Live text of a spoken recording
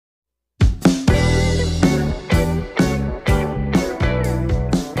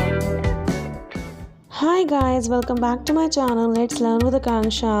guys, welcome back to my channel. Let's learn with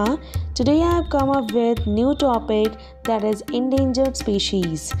Akanksha. Today I have come up with new topic, that is endangered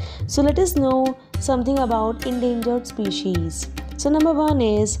species. So let us know something about endangered species. So number one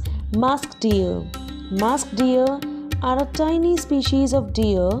is musk deer. Musk deer are a tiny species of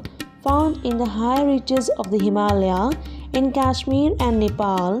deer found in the high reaches of the Himalaya in Kashmir and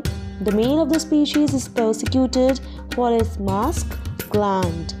Nepal. The male of the species is persecuted for its musk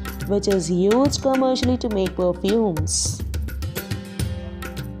gland, which is used commercially to make perfumes.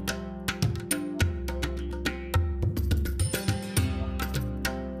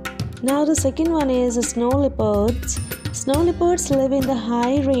 Now the second one is snow leopards. Snow leopards live in the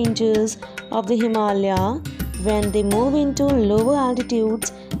high ranges of the Himalaya. When they move into lower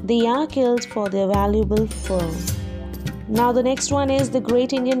altitudes, they are killed for their valuable fur. Now the next one is the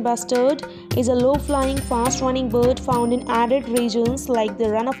great Indian bustard. Is a low-flying, fast-running bird found in arid regions like the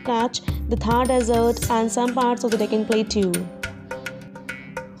Run of Kutch, the Thar Desert and some parts of the Deccan Plateau.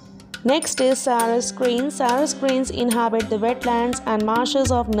 Next is Sarus cranes. Sarus cranes inhabit the wetlands and marshes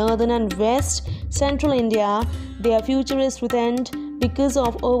of northern and west central India. Their future is threatened because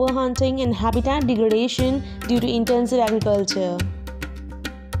of overhunting and habitat degradation due to intensive agriculture.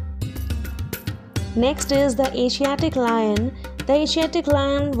 Next is the Asiatic lion. The Asiatic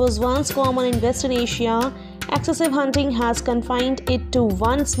lion was once common in Western Asia. Excessive hunting has confined it to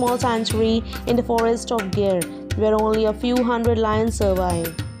one small sanctuary in the forest of Gir, where only a few hundred lions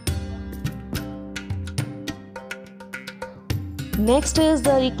survive. Next is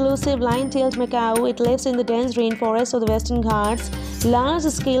the reclusive lion-tailed macaw. It lives in the dense rainforest of the Western Ghats.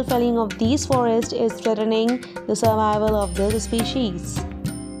 Large-scale felling of these forests is threatening the survival of this species.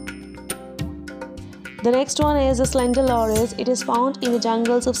 The next one is the slender loris. It is found in the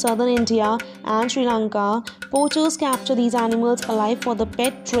jungles of southern India and Sri Lanka. Poachers capture these animals alive for the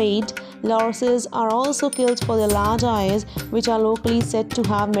pet trade. Lorises are also killed for their large eyes, which are locally said to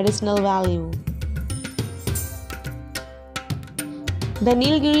have medicinal value. The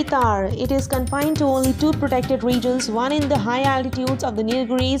Nilgiri tahr. It is confined to only two protected regions, one in the high altitudes of the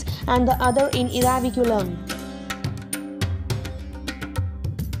Nilgiris and the other in Eraviculum.